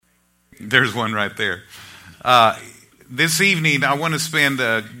There's one right there. This evening, I want to spend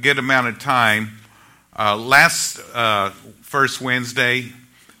a good amount of time. Last first Wednesday,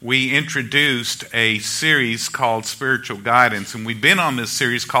 we introduced a series called Spiritual Guidance, and we've been on this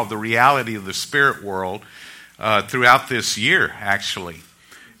series called The Reality of the Spirit World throughout this year, actually.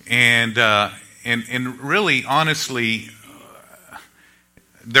 And really, honestly,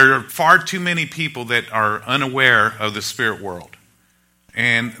 there are far too many people that are unaware of the spirit world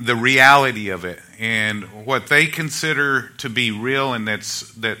and the reality of it, and what they consider to be real, and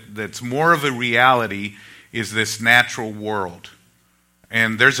that's more of a reality, is this natural world.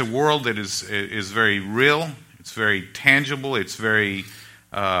 And there's a world that is very real. It's very tangible. It's very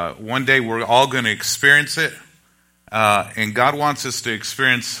one day we're all going to experience it, and God wants us to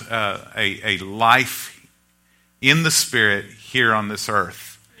experience a life in the Spirit here on this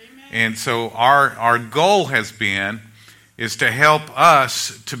earth. Amen. And so our goal has been is to help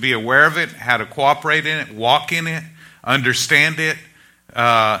us to be aware of it, how to cooperate in it, walk in it, understand it,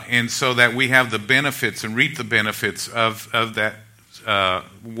 and so that we have the benefits and reap the benefits of that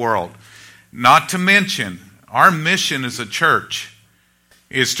world. Not to mention, our mission as a church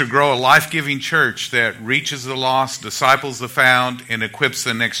is to grow a life-giving church that reaches the lost, disciples the found, and equips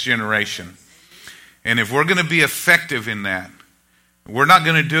the next generation. And if we're going to be effective in that, we're not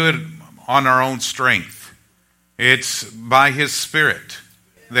going to do it on our own strength. It's by His Spirit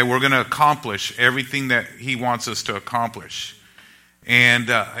that we're going to accomplish everything that He wants us to accomplish.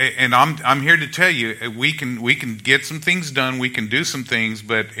 And I'm here to tell you, we can get some things done, we can do some things,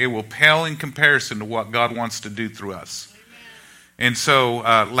 but it will pale in comparison to what God wants to do through us. And so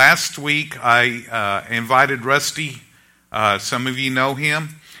last week I invited Rusty. Some of you know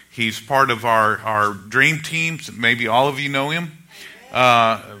him. He's part of our dream team. Maybe all of you know him,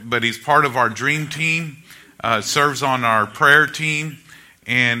 but he's part of our dream team. Serves on our prayer team,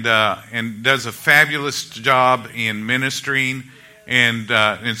 and does a fabulous job in ministering. And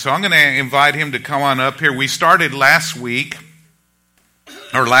so I'm going to invite him to come on up here. We started last month,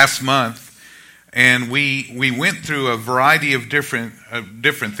 and we went through a variety of different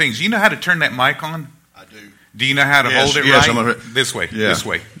things. You know how to turn that mic on? I do. Do you know how to hold it right? This way. This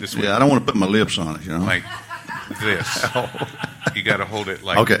way. Yeah, I don't want to put my lips on it, Like this. You got to hold it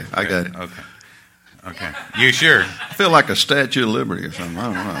like. Okay, I got it. Okay. You sure? I feel like a Statue of Liberty or something. I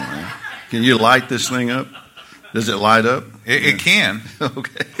don't know, man. Can you light this thing up? Does it light up? It can.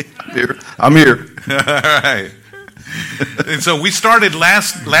 Okay. I'm here. All right. And so we started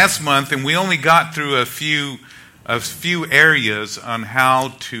last month, and we only got through a few areas on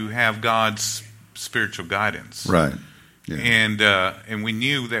how to have God's spiritual guidance. Right. Yeah. And we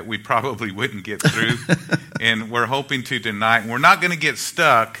knew that we probably wouldn't get through, and we're hoping to tonight. We're not going to get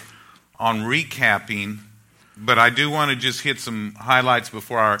stuck on recapping, but I do want to just hit some highlights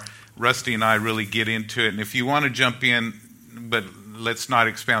before Rusty and I really get into it. And if you want to jump in, but let's not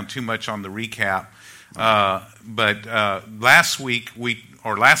expound too much on the recap. But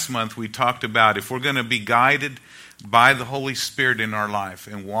last month we talked about if we're going to be guided by the Holy Spirit in our life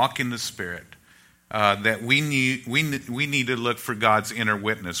and walk in the Spirit, that we need to look for God's inner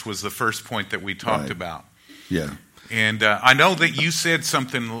witness was the first point that we talked about. Yeah. And I know that you said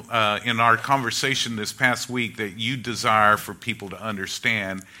something in our conversation this past week that you desire for people to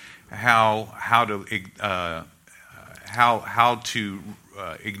understand how to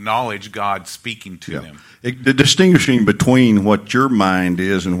acknowledge God speaking to them. The distinguishing between what your mind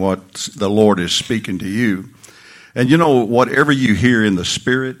is and what the Lord is speaking to you. And whatever you hear in the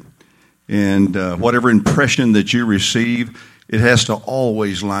Spirit and whatever impression that you receive, it has to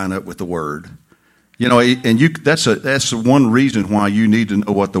always line up with the Word. And that's one reason why you need to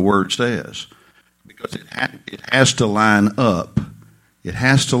know what the Word says, because it has to line up. It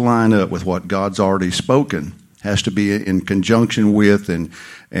has to line up with what God's already spoken. It has to be in conjunction with and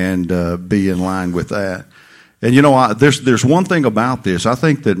be in line with that. And there's one thing about this. I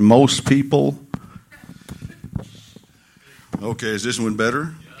think that most people. Okay, is this one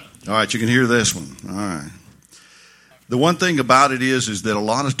better? All right, you can hear this one. All right. The one thing about it is that a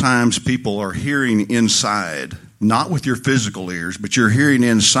lot of times people are hearing inside, not with your physical ears, but you're hearing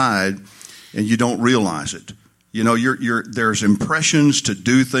inside, and you don't realize it. There's impressions to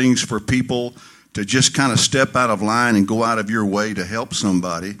do things for people, to just kind of step out of line and go out of your way to help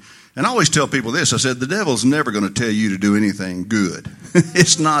somebody. And I always tell people this. I said, the devil's never going to tell you to do anything good.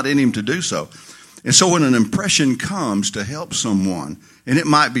 It's not in him to do so. And so when an impression comes to help someone, and it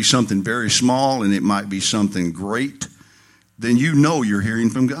might be something very small and it might be something great, then you're hearing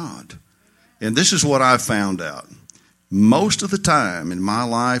from God. And this is what I've found out. Most of the time in my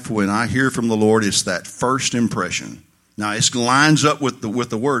life when I hear from the Lord, it's that first impression. Now, it lines up with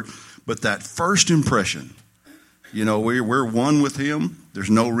the Word, But that first impression, we're one with him. There's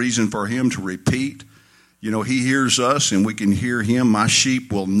no reason for him to repeat. He hears us and we can hear him. My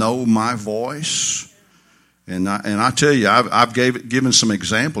sheep will know my voice. And I tell you, I've given some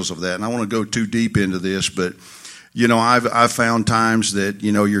examples of that, and I want to go too deep into this, but I've found times that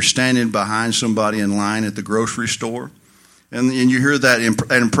you're standing behind somebody in line at the grocery store, and you hear that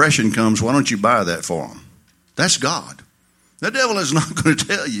impression comes. Why don't you buy that for them? That's God. The devil is not going to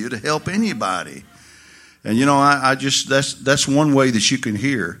tell you to help anybody, and that's one way that you can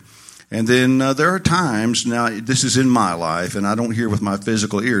hear. And then there are times, now this is in my life, and I don't hear with my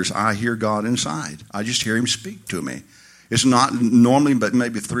physical ears. I hear God inside. I just hear him speak to me. It's not normally but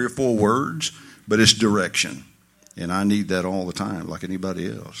maybe 3 or 4 words, but it's direction. And I need that all the time, like anybody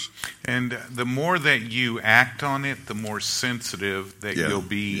else. And the more that you act on it, the more sensitive that you'll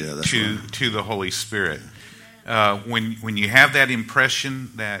be to the Holy Spirit. When you have that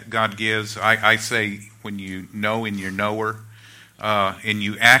impression that God gives, I say when you know in your knower, and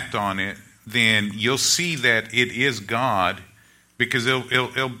you act on it, then you'll see that it is God, because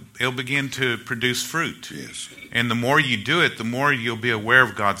it'll begin to produce fruit. Yes. And the more you do it, the more you'll be aware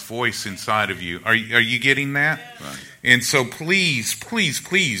of God's voice inside of you. Are you getting that? Right. And so please,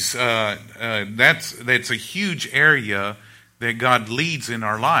 that's a huge area that God leads in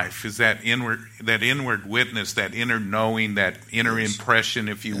our life, is that inward witness, that inner knowing, that inner impression,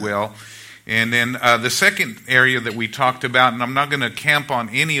 if you will. And then the second area that we talked about, and I'm not going to camp on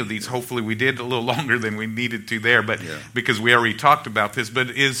any of these. Hopefully we did a little longer than we needed to there, but because we already talked about this, but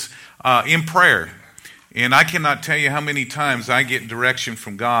is in prayer. And I cannot tell you how many times I get direction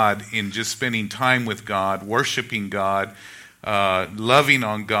from God in just spending time with God, worshiping God, loving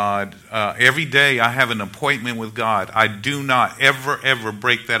on God. Every day I have an appointment with God. I do not ever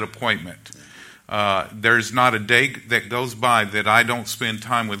break that appointment. There's not a day that goes by that I don't spend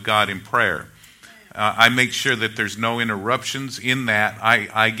time with God in prayer. I make sure that there's no interruptions in that.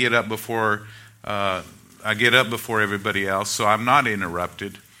 I get up before everybody else, so I'm not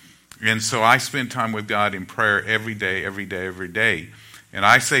interrupted. And so I spend time with God in prayer every day. And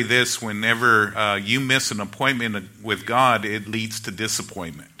I say this: whenever you miss an appointment with God, it leads to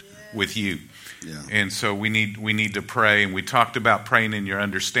disappointment with you. Yeah. And so we need to pray. And we talked about praying in your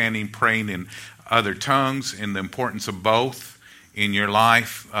understanding, praying in other tongues, and the importance of both in your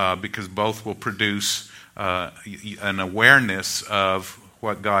life, because both will produce an awareness of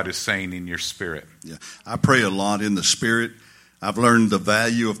what God is saying in your spirit. Yeah, I pray a lot in the Spirit. I've learned the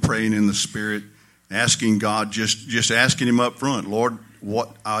value of praying in the Spirit, asking God, just asking him up front, Lord,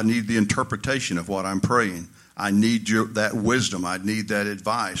 what I need the interpretation of what I'm praying. I need that wisdom. I need that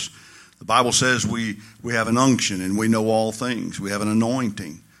advice. The Bible says we have an unction and we know all things. We have an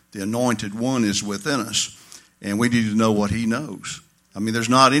anointing. The anointed one is within us, and we need to know what he knows. I mean, there's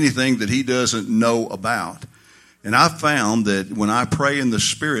not anything that he doesn't know about. And I've found that when I pray in the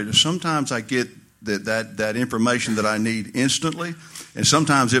Spirit, sometimes I get that information that I need instantly, and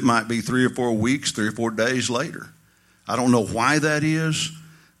sometimes it might be 3 or 4 weeks, 3 or 4 days later. I don't know why that is,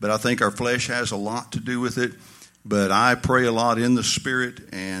 but I think our flesh has a lot to do with it. But I pray a lot in the Spirit,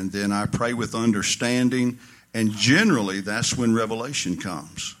 and then I pray with understanding, and generally that's when revelation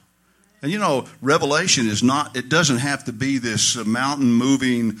comes. And revelation is not, it doesn't have to be this mountain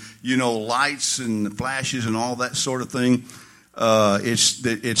moving, lights and flashes and all that sort of thing.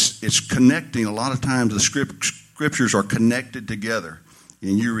 It's connecting. A lot of times the scriptures are connected together,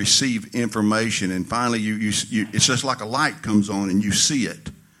 and you receive information, and finally you it's just like a light comes on and you see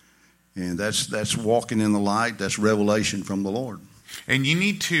it. And that's walking in the light. That's revelation from the Lord. And you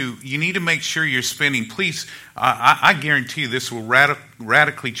need to make sure you're spending. Please, I guarantee you this will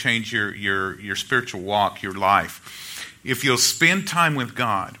radically change your spiritual walk, your life. If you'll spend time with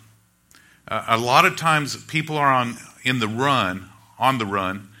God. A lot of times people are on the run,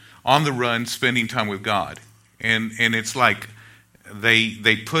 spending time with God, and it's like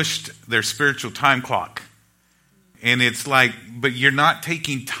they pushed their spiritual time clock, and it's like, but you're not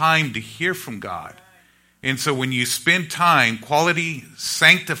taking time to hear from God. And so when you spend time, quality,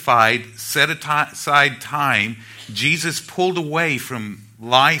 sanctified, set aside time, Jesus pulled away from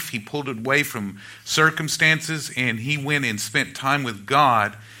life. He pulled away from circumstances, and he went and spent time with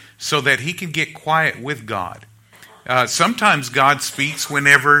God so that he can get quiet with God. Sometimes God speaks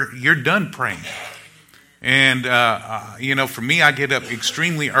whenever you're done praying. And, for me, I get up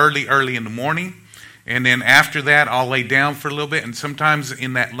extremely early in the morning. And then after that, I'll lay down for a little bit. And sometimes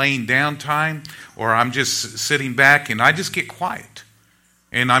in that laying down time, or I'm just sitting back and I just get quiet.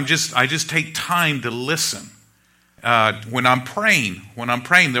 And I just take time to listen. When I'm praying,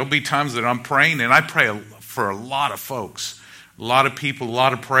 there'll be times that I'm praying, and I pray for a lot of folks. a lot of people, a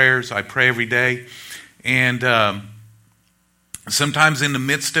lot of prayers. I pray every day. And sometimes in the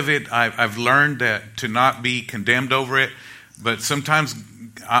midst of it, I've learned that to not be condemned over it. But sometimes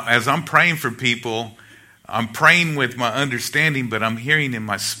as I'm praying for people, I'm praying with my understanding, but I'm hearing in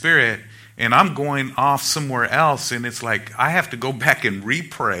my spirit, and I'm going off somewhere else. And it's like I have to go back and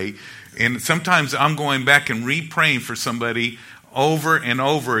re-pray. And sometimes I'm going back and re-praying for somebody over and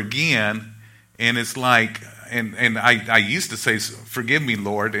over again. And it's like, and I used to say, forgive me,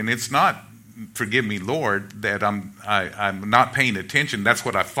 Lord. And it's not, forgive me, Lord, that I'm not paying attention. That's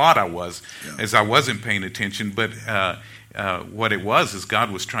what I thought I was, as I wasn't paying attention. But what it was is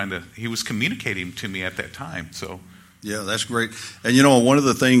God was He was communicating to me at that time. So, yeah, that's great. And one of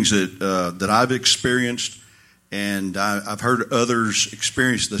the things that I've experienced, and I've heard others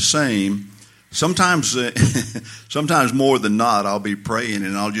experience the same. Sometimes more than not, I'll be praying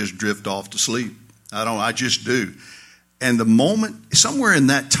and I'll just drift off to sleep. I just do. And the moment, somewhere in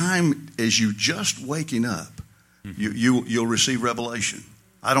that time, as you just waking up, you'll receive revelation.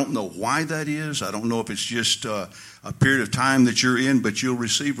 I don't know why that is. I don't know if it's just a period of time that you're in, but you'll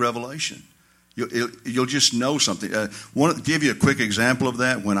receive revelation. You'll just know something. I want to give you a quick example of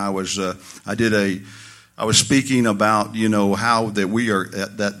that. When I was speaking about, how that we are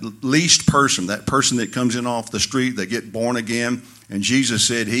that least person, that person that comes in off the street, they get born again. And Jesus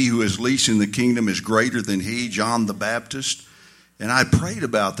said, he who is least in the kingdom is greater than he, John the Baptist. And I prayed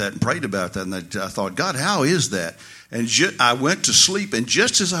about that. And I thought, God, how is that? And I went to sleep. And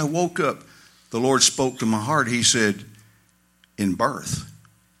just as I woke up, the Lord spoke to my heart. He said, in birth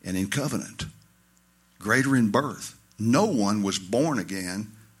and in covenant, greater in birth. No one was born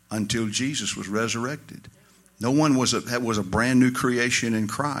again until Jesus was resurrected. No one was a brand new creation in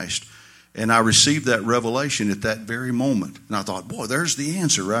Christ. And I received that revelation at that very moment. And I thought, boy, there's the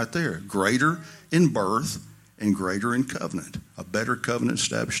answer right there. Greater in birth and greater in covenant. A better covenant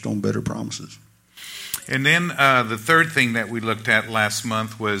established on better promises. And then the third thing that we looked at last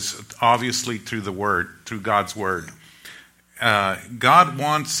month was obviously through the Word, through God's Word. God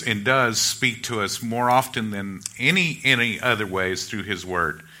wants and does speak to us more often than any other ways through His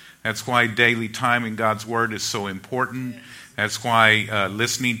Word. That's why daily time in God's Word is so important. That's why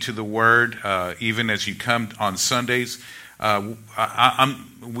listening to the Word, even as you come on Sundays,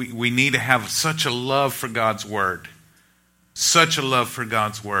 we need to have such a love for God's Word. Such a love for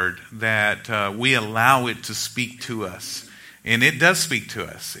God's Word that we allow it to speak to us. And it does speak to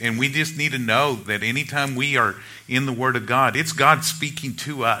us. And we just need to know that anytime we are in the Word of God, it's God speaking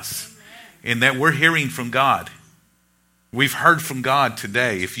to us. And that we're hearing from God. We've heard from God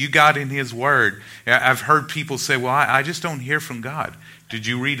today. If you got in His Word, I've heard people say, well, I just don't hear from God. Did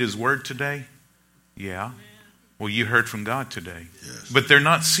you read His Word today? Yeah. Well, you heard from God today. Yes. But they're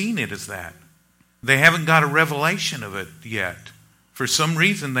not seeing it as that. They haven't got a revelation of it yet. For some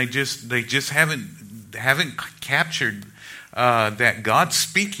reason, they just haven't captured that God's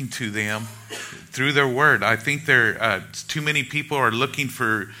speaking to them through their Word. I think too many people are looking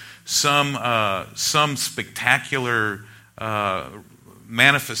for some spectacular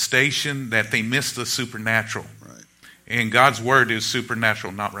manifestation that they miss the supernatural. Right. And God's Word is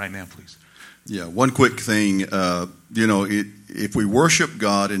supernatural. Not right now, please. Yeah, one quick thing. If we worship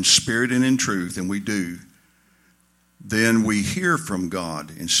God in spirit and in truth, and we do, then we hear from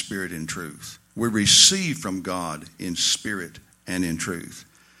God in spirit and truth. We receive from God in spirit and in truth.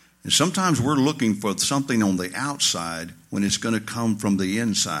 And sometimes we're looking for something on the outside when it's going to come from the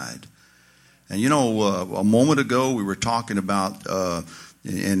inside. And a moment ago we were talking about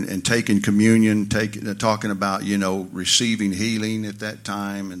and taking communion, talking about receiving healing at that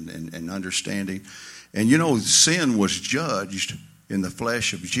time and understanding. And sin was judged in the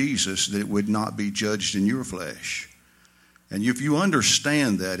flesh of Jesus that it would not be judged in your flesh. And if you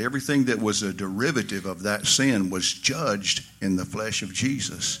understand that, everything that was a derivative of that sin was judged in the flesh of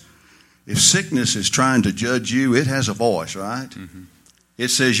Jesus. If sickness is trying to judge you, it has a voice, right? Mm-hmm. It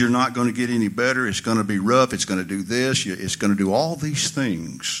says you're not going to get any better. It's going to be rough. It's going to do this. It's going to do all these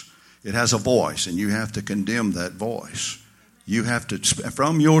things. It has a voice, and you have to condemn that voice. You have to,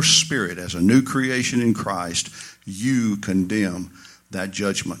 from your spirit as a new creation in Christ, you condemn that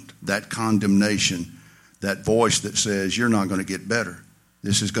judgment, that condemnation, that voice that says you're not going to get better.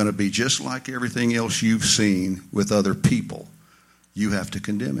 This is going to be just like everything else you've seen with other people. You have to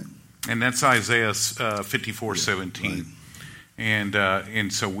condemn it. And that's Isaiah 54:17. Right.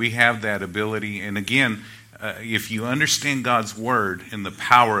 And so we have that ability. And again, if you understand God's Word and the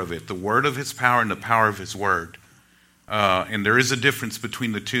power of it, the word of His power and the power of His Word, and there is a difference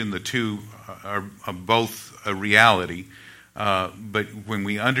between the two, and the two are both a reality. But when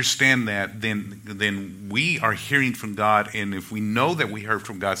we understand that, then we are hearing from God. And if we know that we heard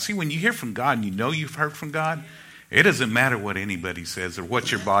from God, see, when you hear from God and you know you've heard from God, it doesn't matter what anybody says or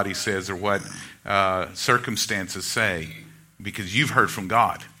what your body says or what circumstances say, because you've heard from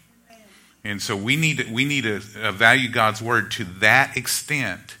God. And so we need to value God's word to that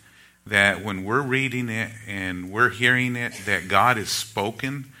extent that when we're reading it and we're hearing it, that God has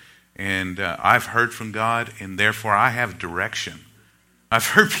spoken, and I've heard from God, and therefore I have direction. I've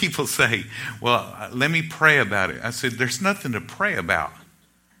heard people say, well, let me pray about it. I said, there's nothing to pray about.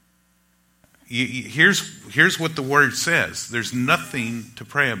 Here's what the word says. There's nothing to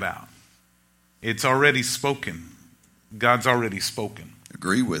pray about. It's already spoken. God's already spoken.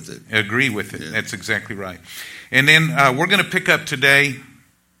 Agree with it. Agree with it. Yeah. That's exactly right. And then we're going to pick up today,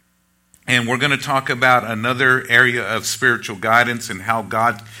 and we're going to talk about another area of spiritual guidance and how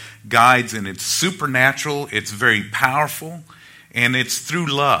God guides, and it's supernatural, it's very powerful, and it's through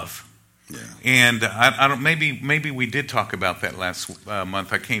love. Yeah. And I don't. Maybe we did talk about that last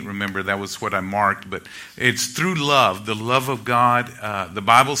month. I can't remember. That was what I marked. But it's through love, the love of God. The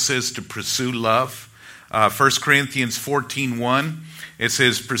Bible says to pursue love. 1 Corinthians 14:1. It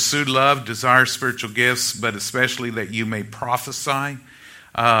says, "Pursue love, desire spiritual gifts, but especially that you may prophesy."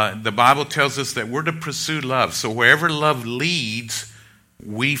 The Bible tells us that we're to pursue love. So wherever love leads,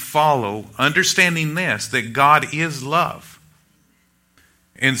 we follow, understanding this, that God is love.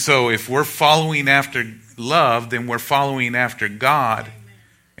 And so if we're following after love, then we're following after God.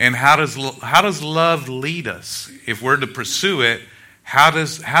 And how does love lead us? If we're to pursue it, how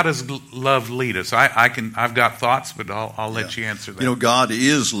does love lead us? I've got thoughts, but I'll let you answer that. You know, God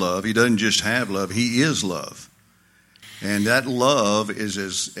is love. He doesn't just have love. He is love. And that love is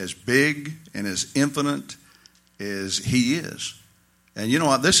as big and as infinite as He is. And you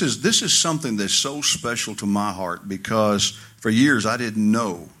know, this is something that's so special to my heart, because for years I didn't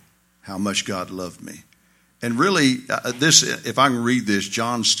know how much God loved me. And really, if I can read this,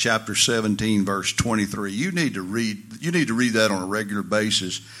 John's chapter 17, verse 23. You need to read that on a regular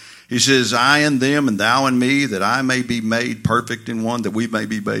basis. He says, "I and them, and thou and me, that I may be made perfect in one, that we may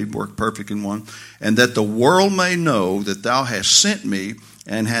be made perfect in one, and that the world may know that thou hast sent me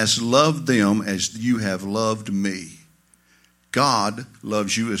and hast loved them as you have loved me." God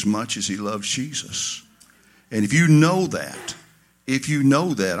loves you as much as He loves Jesus. And if you know that,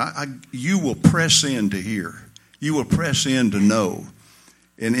 you will press in to hear. You will press in to know.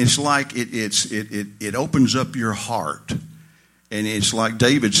 And it's like it opens up your heart. And it's like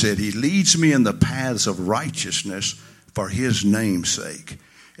David said, He leads me in the paths of righteousness for His name's sake.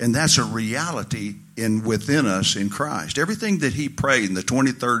 And that's a reality within us in Christ. Everything that he prayed in the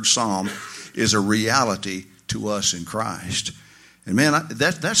 23rd Psalm is a reality to us in Christ. And man,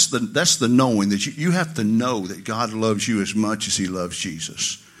 that's the knowing that you have to know that God loves you as much as He loves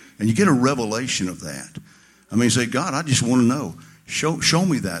Jesus. And you get a revelation of that. I mean, say, God, I just want to know. Show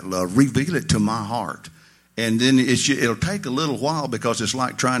me that love. Reveal it to my heart. And then it'll take a little while, because it's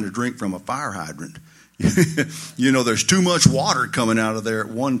like trying to drink from a fire hydrant. You know, there's too much water coming out of there at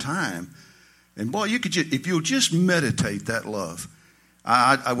one time. And boy, if you'll just meditate that love.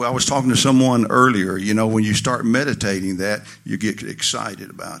 I was talking to someone earlier, you know, when you start meditating that, you get excited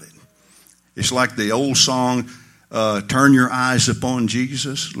about it. It's like the old song, turn your eyes upon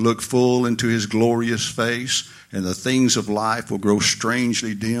Jesus, look full into His glorious face, and the things of life will grow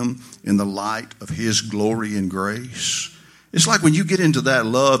strangely dim in the light of His glory and grace. It's like when you get into that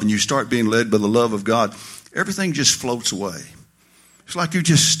love and you start being led by the love of God, everything just floats away. It's like you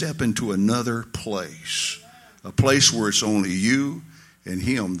just step into another place, a place where it's only you and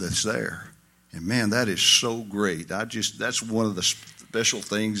Him that's there. And man, that is so great. That's one of the special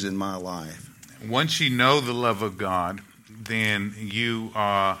things in my life. Once you know the love of God, then you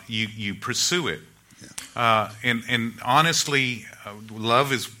pursue it. Yeah. And honestly,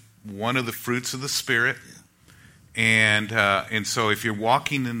 love is one of the fruits of the Spirit. Yeah. And so if you're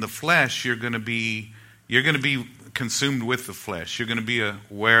walking in the flesh, you're going to be consumed with the flesh. You're going to be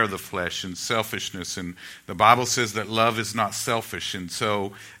aware of the flesh and selfishness. And the Bible says that love is not selfish. And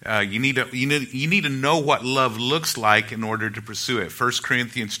so you need to know what love looks like in order to pursue it. 1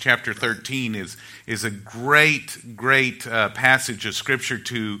 Corinthians chapter 13 is a great passage of Scripture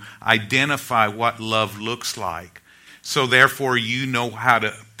to identify what love looks like. So therefore, you know how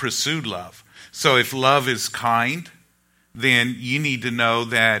to pursue love. So if love is kind, then you need to know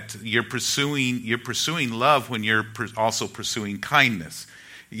that you're pursuing love when you're also pursuing kindness.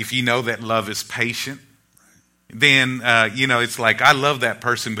 If you know that love is patient, then it's like, I love that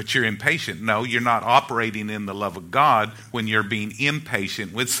person, but you're impatient. No, you're not operating in the love of God when you're being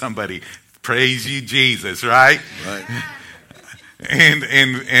impatient with somebody. Praise you, Jesus, right? Right.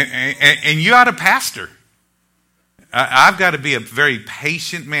 And you ought to pastor. I've got to be a very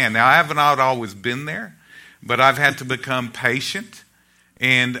patient man. Now, I haven't always been there, but I've had to become patient.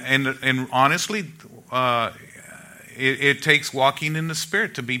 And honestly, it takes walking in the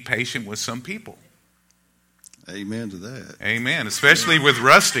Spirit to be patient with some people. Amen to that. Amen. Especially with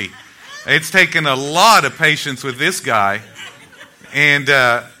Rusty. It's taken a lot of patience with this guy. And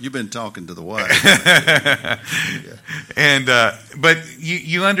you've been talking to the wife. And but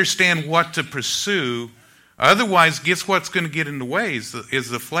you understand what to pursue. Otherwise, guess what's going to get in the way is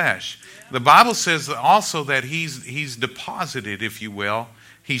the flesh. The Bible says also that he's deposited, if you will,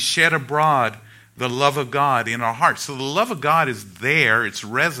 he's shed abroad the love of God in our hearts. So the love of God is there, it's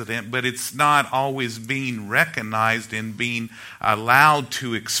resident, but it's not always being recognized and being allowed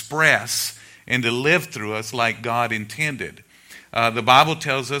to express and to live through us like God intended. The Bible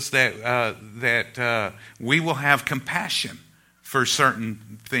tells us that we will have compassion for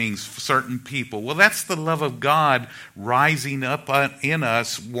certain things, for certain people. Well, that's the love of God rising up in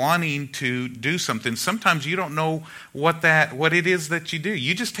us, wanting to do something. Sometimes you don't know what it is that you do.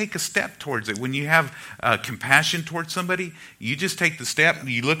 You just take a step towards it. When you have compassion towards somebody, you just take the step.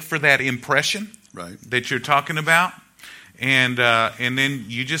 You look for that impression that you're talking about. And then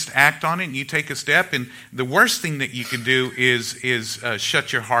you just act on it and you take a step. And the worst thing that you can do is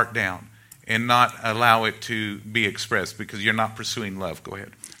shut your heart down and not allow it to be expressed because you're not pursuing love. Go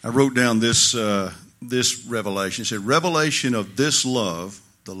ahead. I wrote down this revelation. It said, revelation of this love,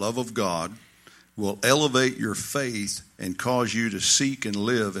 the love of God, will elevate your faith and cause you to seek and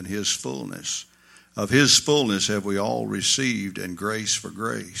live in His fullness. Of His fullness have we all received, and grace for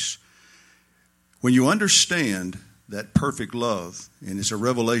grace. When you understand that perfect love, and it's a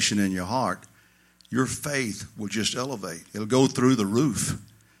revelation in your heart, your faith will just elevate. It'll go through the roof.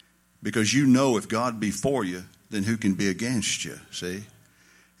 Because you know if God be for you, then who can be against you, see?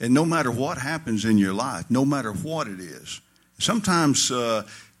 And no matter what happens in your life, no matter what it is, sometimes the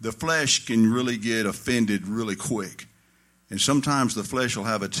flesh can really get offended really quick. And sometimes the flesh will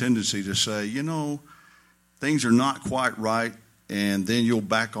have a tendency to say, things are not quite right, and then you'll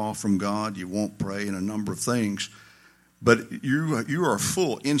back off from God. You won't pray and a number of things. But you are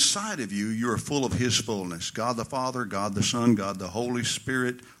full. Inside of you, you are full of His fullness. God the Father, God the Son, God the Holy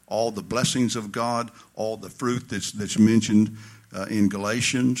Spirit, all the blessings of God, all the fruit that's mentioned in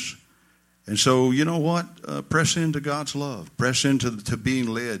Galatians. And so, you know what? Press into God's love. Press into being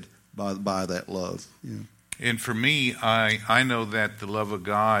led by that love. Yeah. And for me, I know that the love of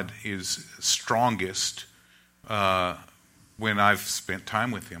God is strongest when I've spent time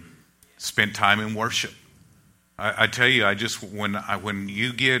with Him, spent time in worship. I tell you, when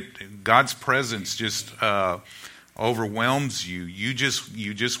you get God's presence just overwhelms you, you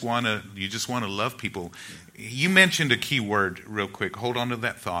just want to love people. You mentioned a key word real quick. Hold on to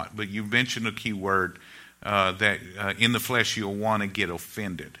that thought. But you mentioned a key word that in the flesh you'll want to get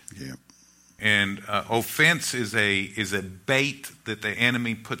offended. Yeah. And offense is a bait that the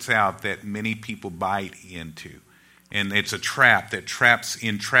enemy puts out that many people bite into, and it's a trap that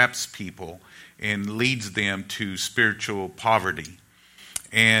entraps people and leads them to spiritual poverty.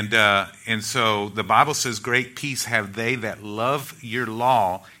 And so the Bible says, great peace have they that love your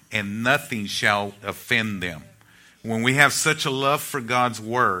law, and nothing shall offend them. When we have such a love for God's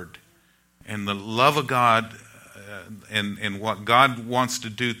word and the love of God and what God wants to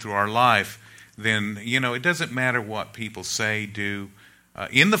do through our life, then, it doesn't matter what people say, do.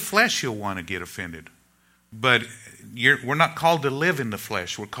 In the flesh, you'll want to get offended. But we're not called to live in the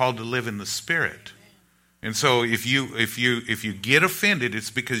flesh. We're called to live in the Spirit. And so if you get offended,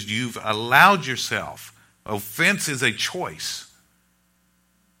 it's because you've allowed yourself. Offense is a choice.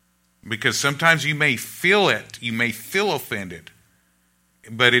 Because sometimes you may feel it. You may feel offended.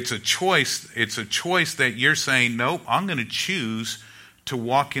 But it's a choice. It's a choice that you're saying, nope, I'm going to choose to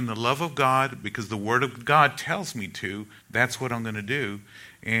walk in the love of God because the Word of God tells me to. That's what I'm going to do.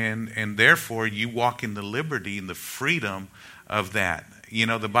 And therefore, you walk in the liberty and the freedom of that.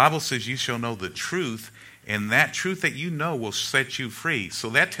 The Bible says you shall know the truth, and that truth that you know will set you free. So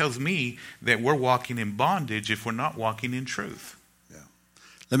that tells me that we're walking in bondage if we're not walking in truth. Yeah.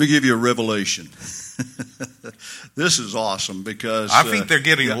 Let me give you a revelation. This is awesome because I think they're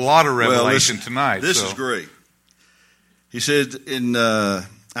getting a lot of revelation tonight. This is great. He said in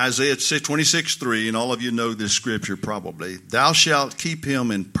Isaiah 26:3, and all of you know this scripture probably, thou shalt keep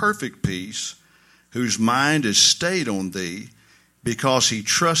him in perfect peace, whose mind is stayed on thee, because he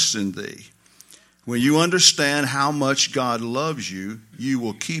trusts in thee. When you understand how much God loves you, you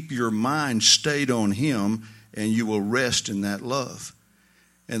will keep your mind stayed on Him, and you will rest in that love.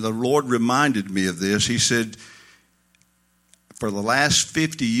 And the Lord reminded me of this. He said, for the last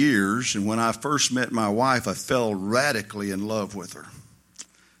 50 years, and when I first met my wife, I fell radically in love with her.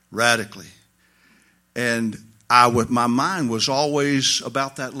 Radically. And my mind was always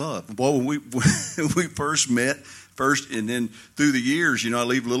about that love. Well, when we first met, and then through the years, I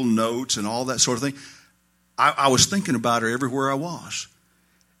leave little notes and all that sort of thing. I was thinking about her everywhere I was.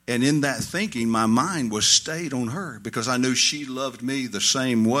 And in that thinking, my mind was stayed on her because I knew she loved me the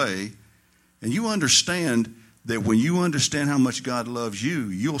same way. And you understand that when you understand how much God loves you,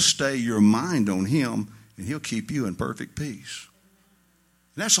 you'll stay your mind on him and he'll keep you in perfect peace.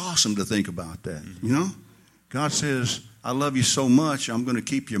 And that's awesome to think about that, God says, I love you so much, I'm going to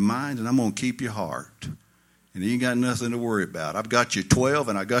keep your mind and I'm going to keep your heart. And you ain't got nothing to worry about. I've got you 12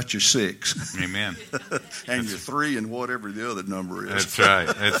 and I got you 6. Amen. And you're 3 and whatever the other number is.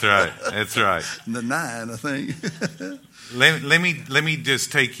 That's right. And the 9, I think. Let me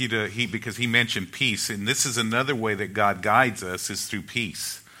just take you to because he mentioned peace, and this is another way that God guides us is through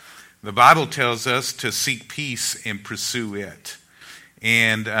peace. The Bible tells us to seek peace and pursue it.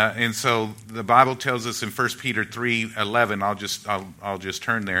 And so the Bible tells us in 1 Peter 3:11, I'll just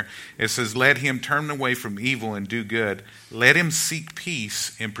turn there. It says, "Let him turn away from evil and do good. Let him seek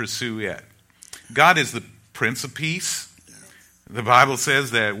peace and pursue it." God is the Prince of Peace. The Bible says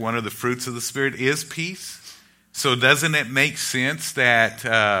that one of the fruits of the Spirit is peace. So doesn't it make sense that,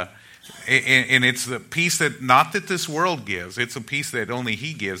 and it's the peace that not that this world gives, it's a peace that only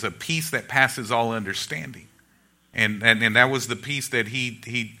he gives, a peace that passes all understanding. And that was the peace that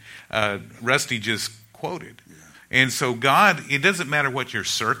Rusty just quoted. Yeah. And so God, it doesn't matter what your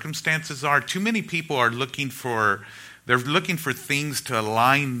circumstances are. Too many people are looking for things to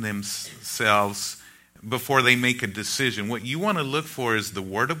align themselves before they make a decision. What you want to look for is the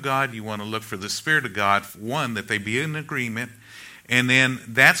Word of God. You want to look for the Spirit of God. One, that they be in agreement. And then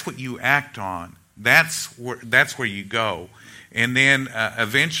that's what you act on. That's where you go. And then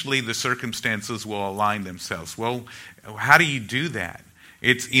eventually the circumstances will align themselves. Well, how do you do that?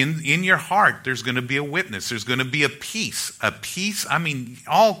 It's in your heart. There's going to be a witness. There's going to be a peace.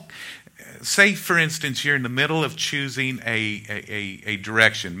 Say, for instance, you're in the middle of choosing a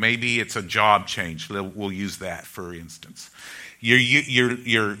direction. Maybe it's a job change. We'll use that, for instance.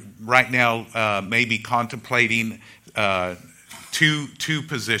 You're right now maybe contemplating two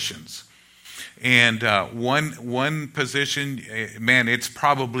positions. And one position, man, it's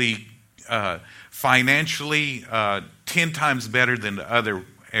probably financially 10 times better than the other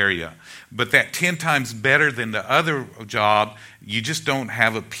area. But that 10 times better than the other job, you just don't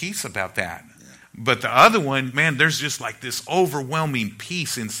have a peace about that. Yeah. But the other one, man, there's just like this overwhelming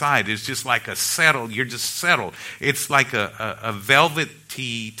peace inside. It's just like you're just settled. It's like a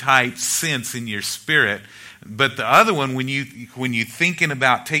velvety type sense in your spirit. But the other one, when you thinking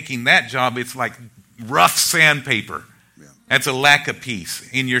about taking that job, it's like rough sandpaper. Yeah. That's a lack of peace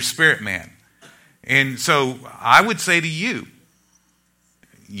in your spirit, man. And so I would say to you,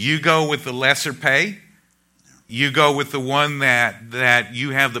 you go with the lesser pay. You go with the one that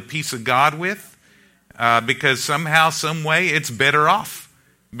you have the peace of God with, because somehow, some way, it's better off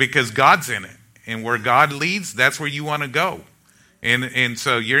because God's in it. And where God leads, that's where you want to go. And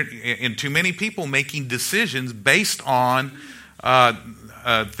so and too many people making decisions based on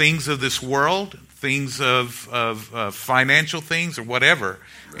things of this world, things of financial things or whatever,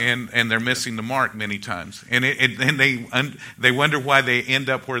 and they're missing the mark many times. And they wonder why they end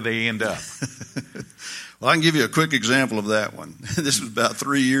up where they end up. Well, I can give you a quick example of that one. This was about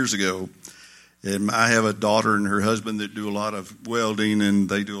 3 years ago. And I have a daughter and her husband that do a lot of welding, and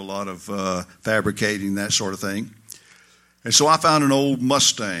they do a lot of fabricating, that sort of thing. And so I found an old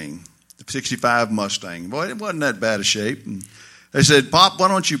Mustang, a 65 Mustang. Boy, it wasn't that bad a shape. And they said, "Pop, why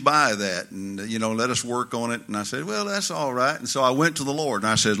don't you buy that and, let us work on it?" And I said, "Well, that's all right." And so I went to the Lord and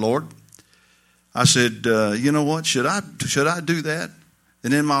I said, "Lord," I said, "You know what? Should I do that?"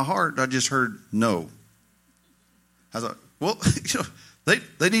 And in my heart, I just heard no. I thought, well,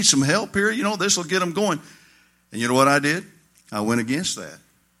 they need some help here. This will get them going. And you know what I did? I went against that.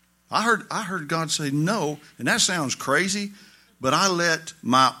 I heard God say no, and that sounds crazy, but I let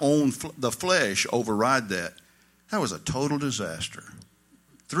the flesh override that. That was a total disaster.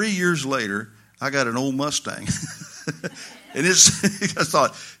 3 years later, I got an old Mustang. And I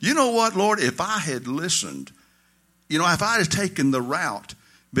thought, you know what, Lord, if I had listened, if I had taken the route,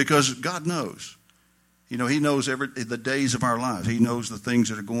 because God knows. He knows the days of our lives. He knows the things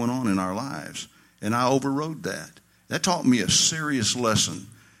that are going on in our lives. And I overrode that. That taught me a serious lesson.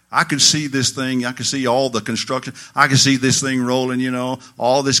 I could see this thing. I could see all the construction. I could see this thing rolling,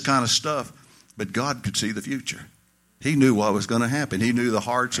 all this kind of stuff. But God could see the future. He knew what was going to happen. He knew the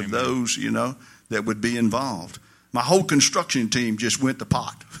hearts of those, that would be involved. My whole construction team just went to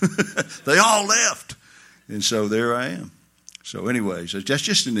pot. They all left. And so there I am. So anyways, that's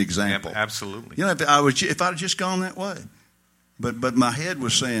just an example. Absolutely. You know, if I'd just gone that way. But my head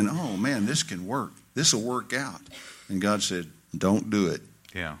was saying, oh, man, this can work. This will work out. And God said, don't do it.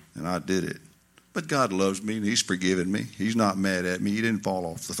 Yeah. And I did it. But God loves me, and He's forgiven me. He's not mad at me. He didn't fall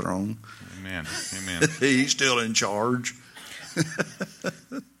off the throne. Amen. Amen. He's still in charge.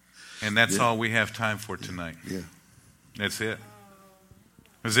 And that's all we have time for tonight. Yeah. That's it.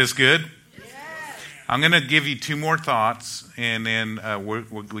 Is this good? I'm going to give you two more thoughts, and then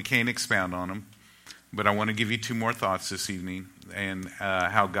we can't expound on them. But I want to give you two more thoughts this evening, and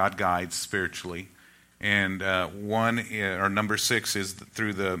how God guides spiritually. And number 6 is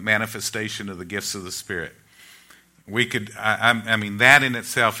through the manifestation of the gifts of the Spirit. I mean, that in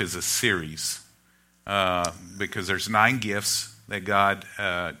itself is a series, because there's 9 gifts that God.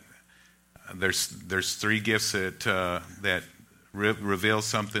 There's 3 gifts that reveal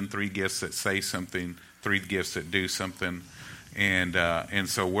something, 3 gifts that say something, 3 gifts that do something. And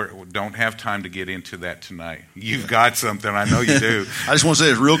so we don't have time to get into that tonight. You've got something. I know you do. I just want to say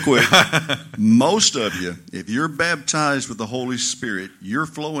this real quick. Most of you, if you're baptized with the Holy Spirit, you're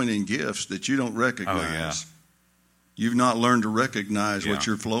flowing in gifts that you don't recognize. Oh, yeah. You've not learned to recognize what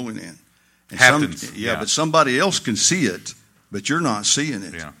you're flowing in. And happens. But somebody else can see it, but you're not seeing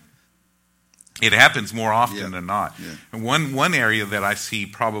it. Yeah. It happens more often than not. Yeah. And one area that I see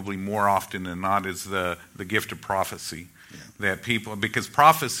probably more often than not is the gift of prophecy. That people, because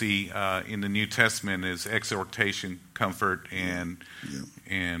prophecy in the New Testament is exhortation, comfort, and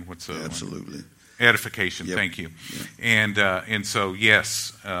what's the absolutely one? Edification. Yep. Thank you. Yep. And so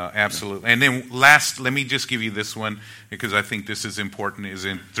yes, absolutely. And then last, let me just give you this one because I think this is important.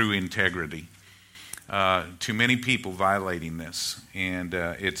 Through integrity. Too many people violating this, and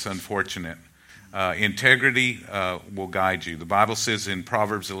it's unfortunate. Integrity will guide you. The Bible says in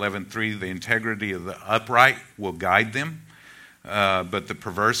Proverbs 11:3, the integrity of the upright will guide them, but the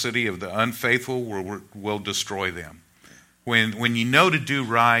perversity of the unfaithful will destroy them. When you know to do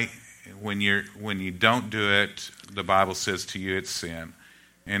right, when you don't do it, the Bible says to you it's sin,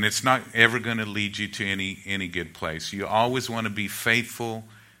 and it's not ever going to lead you to any good place. You always want to be faithful.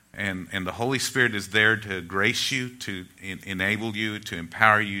 And the Holy Spirit is there to grace you, to enable you, to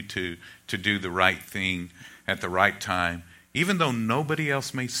empower you to do the right thing at the right time, even though nobody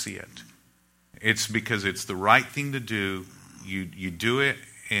else may see it. It's because it's the right thing to do. You do it,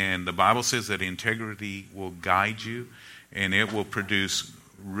 and the Bible says that integrity will guide you, and it will produce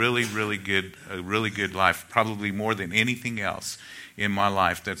a really good life, probably more than anything else in my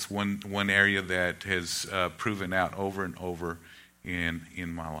life. That's one area that has proven out over and over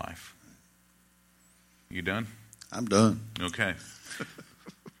in my life. You done? I'm done. Okay.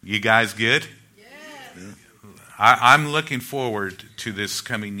 You guys good? Yeah. I'm looking forward to this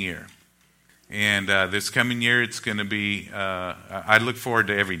coming year. And this coming year, it's going to be, I look forward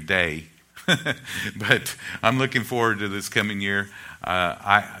to every day. But I'm looking forward to this coming year.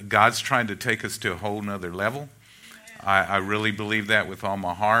 God's trying to take us to a whole nother level. I really believe that with all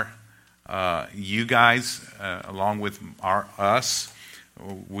my heart. You guys, along with us,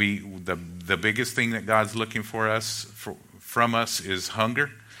 the biggest thing that God's looking from us is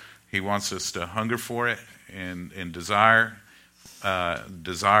hunger. He wants us to hunger for it and desire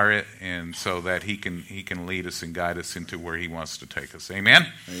it, and so that He can lead us and guide us into where He wants to take us. Amen.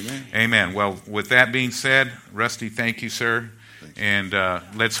 Amen. Amen. Well, with that being said, Rusty, thank you, sir. Thanks. And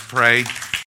let's pray.